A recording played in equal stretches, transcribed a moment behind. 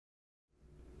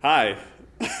Hi,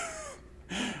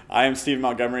 I am Steve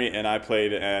Montgomery, and I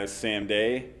played as Sam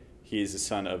Day. He is the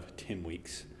son of Tim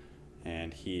Weeks,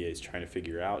 and he is trying to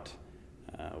figure out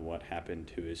what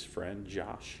happened to his friend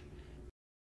Josh.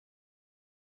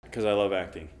 Because I love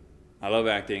acting. I love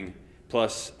acting.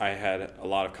 Plus, I had a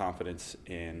lot of confidence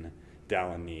in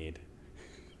Dallin Nead.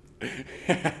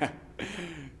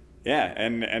 Yeah,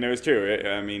 and it was true.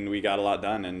 I mean, we got a lot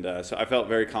done, and so I felt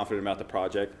very confident about the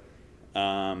project.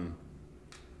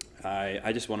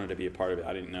 I just wanted to be a part of it.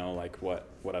 I didn't know like what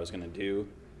I was gonna do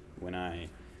when I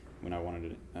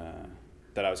wanted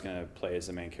that I was gonna play as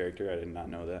the main character. I did not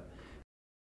know that.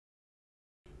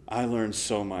 I learned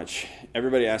so much.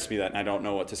 Everybody asks me that, and I don't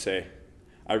know what to say.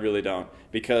 I really don't,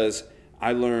 because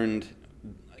I learned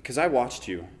because I watched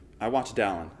you. I watched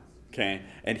Dallin, okay,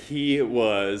 and he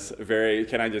was very.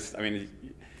 Can I just? I mean,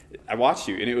 I watched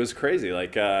you, and it was crazy.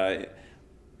 Like.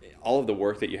 All of the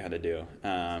work that you had to do,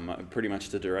 pretty much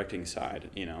the directing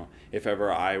side. You know, if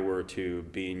ever I were to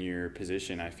be in your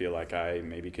position, I feel like I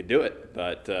maybe could do it,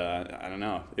 but I don't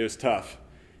know. It was tough.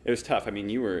 It was tough. I mean,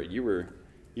 you were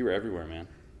everywhere, man.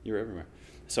 You were everywhere.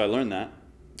 So I learned that.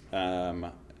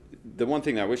 The one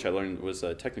thing that I wish I learned was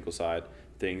the technical side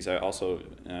things. I also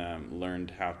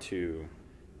learned how to.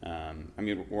 I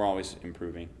mean, we're always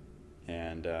improving,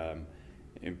 and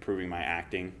improving my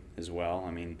acting as well. I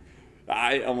mean.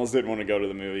 I almost didn't want to go to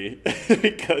the movie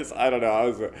because I don't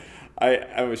know.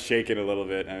 I was shaking a little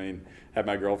bit. I mean, had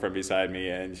my girlfriend beside me,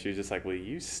 and she was just like, "Will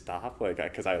you stop?" Like,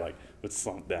 because I like would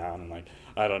slump down and like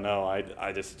I don't know.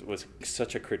 I just was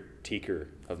such a critiquer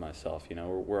of myself. You know,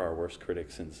 we're our worst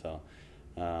critics, and so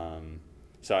I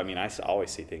mean, I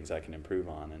always see things I can improve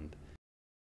on, and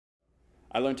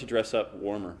I learned to dress up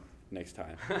warmer next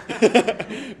time.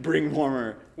 Bring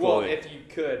warmer clothing. Well, if you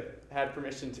could. Had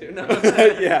permission to. No.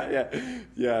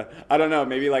 yeah. I don't know.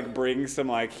 Maybe like bring some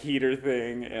like heater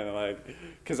thing and like,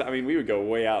 because I mean we would go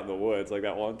way out in the woods like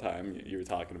that one time you were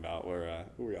talking about where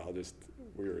we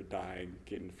were dying,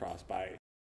 getting frostbite.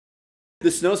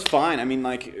 The snow's fine. I mean,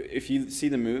 like if you see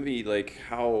the movie, like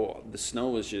how the snow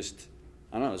was just,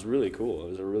 I don't know, it was really cool. It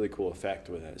was a really cool effect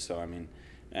with it. So I mean,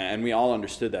 and we all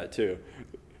understood that too.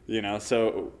 You know,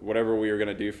 so whatever we were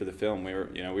gonna do for the film, we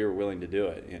were willing to do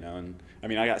it. You know, and I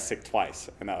mean, I got sick twice,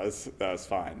 and that was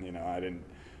fine. You know,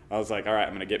 I was like, all right,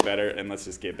 I'm gonna get better, and let's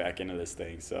just get back into this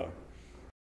thing. So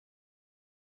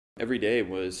every day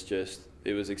was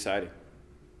it was exciting.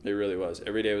 It really was.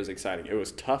 Every day was exciting. It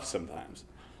was tough sometimes,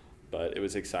 but it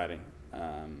was exciting.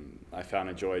 I found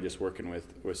a joy just working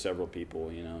with several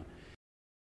people. You know,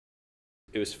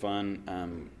 it was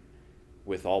fun.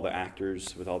 With all the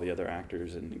actors, with all the other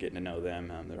actors, and getting to know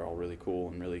them. They're all really cool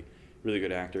and really, really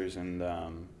good actors. And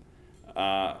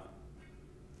I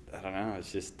don't know.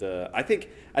 It's just I think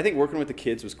working with the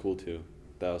kids was cool too.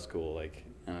 That was cool. Like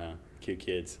I don't know, cute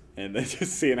kids, and then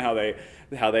just seeing how they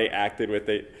acted with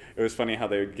it. It was funny how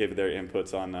they would give their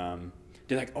inputs on.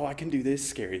 They're like, oh, I can do this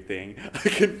scary thing.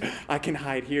 I can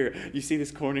hide here. You see this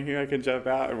corner here? I can jump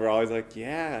out. And we're always like,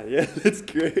 yeah, that's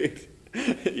great.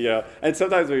 Yeah, and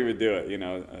sometimes we would do it, you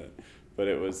know, but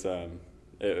it was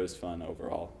fun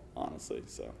overall, honestly.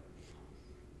 So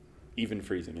even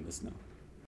freezing in the snow.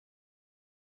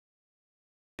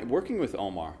 Working with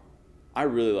Omar, I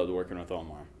really loved working with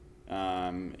Omar,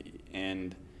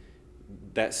 and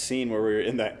that scene where we were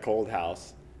in that cold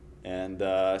house and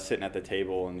sitting at the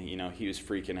table, and you know he was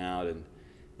freaking out,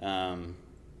 and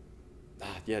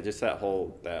yeah, just that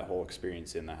whole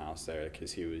experience in the house there,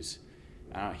 because he was.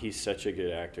 He's such a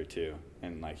good actor too,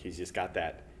 and like he's just got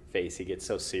that face. He gets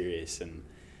so serious, and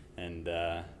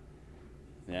yeah,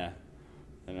 I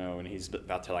don't know when he's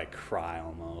about to like cry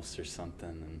almost or something,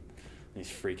 and he's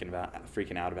freaking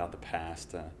out about the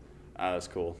past. That was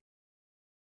cool.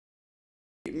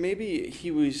 Maybe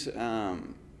he was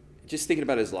just thinking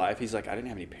about his life. He's like, I didn't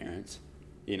have any parents,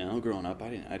 you know, growing up.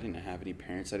 I didn't have any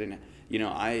parents. You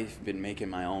know, I've been making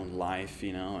my own life,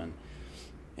 you know, and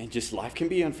just life can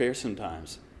be unfair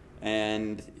sometimes,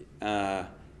 and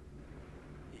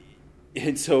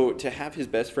so to have his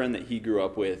best friend that he grew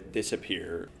up with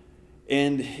disappear,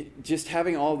 and just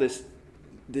having all this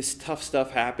tough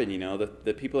stuff happen, you know,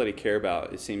 the people that he cared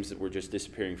about, it seems that were just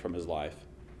disappearing from his life,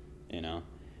 you know,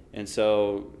 and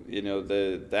so you know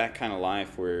that kind of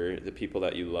life where the people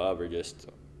that you love are just,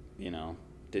 you know,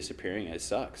 disappearing, it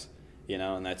sucks, you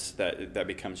know, and that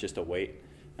becomes just a weight.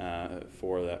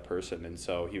 For that person, and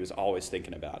so he was always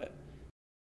thinking about it.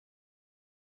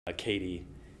 Katie,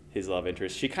 his love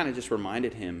interest, she kind of just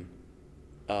reminded him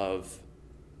of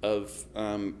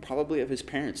probably of his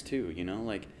parents too. You know,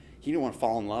 like he didn't want to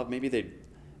fall in love. Maybe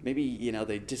you know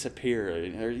they disappear,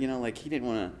 or you know, like he didn't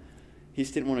want to. He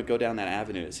just didn't want to go down that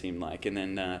avenue, it seemed like. And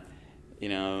then,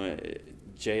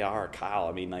 JR, Kyle,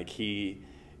 I mean, like he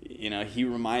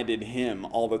reminded him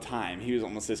all the time. He was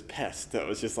almost this pest that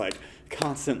was just like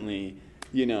constantly,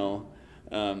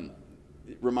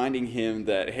 reminding him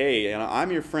that, hey,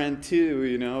 I'm your friend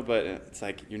too, but it's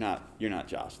like, you're not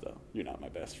Josh though. You're not my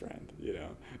best friend,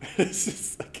 It's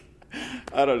just like,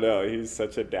 I don't know. He's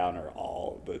such a downer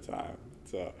all the time.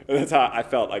 So that's how I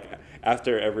felt like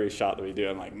after every shot that we do.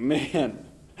 I'm like, man,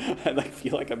 I like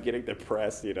feel like I'm getting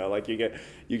depressed. Like you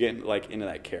get like into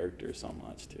that character so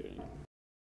much too.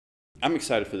 I'm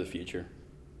excited for the future.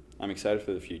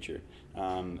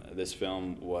 This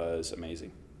film was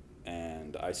amazing,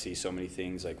 and I see so many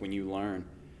things. Like when you learn,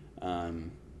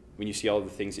 when you see all the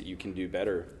things that you can do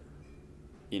better,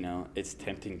 it's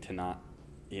tempting to not,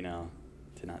 to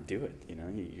not do it.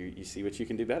 You see what you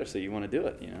can do better, so you want to do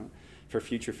it. For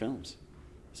future films.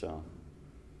 So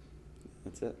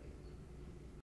that's it.